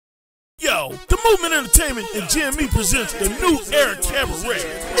Yo, the Movement Entertainment and GME presents the New Era Cabaret.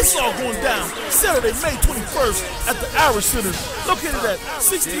 It's all going down Saturday, May 21st at the Irish Center, located at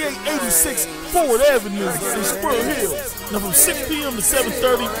 6886 Forward Avenue in Squirrel Hill. Now from 6 p.m. to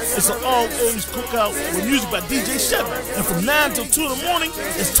 7:30, it's an all-age cookout with music by DJ Shepard. And from 9 till 2 in the morning,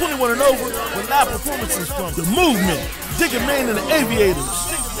 it's 21 and over with live performances from The Movement, Dick and Maine and the Aviators,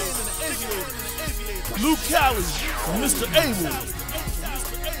 Luke Cali, and Mr. Abel,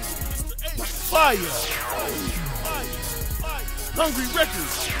 Fire, Hungry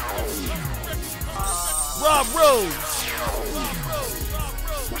Records, Rob Rose,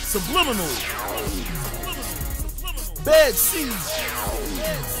 Subliminal, Bad Seeds,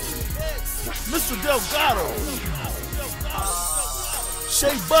 Mr. Delgado,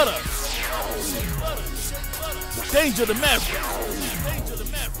 Shea Butter, Danger the Maverick.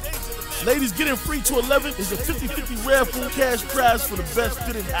 Ladies, get in free to 11. It's a 50-50 raffle cash prize for the best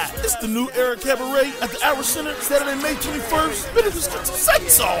fitted hat. It's the New Era Cabaret at the Irish Center, Saturday, May 21st. But just get some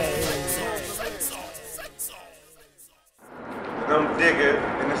sex on. And I'm Digger,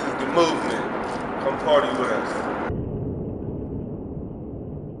 and this is The Movement. Come party with us.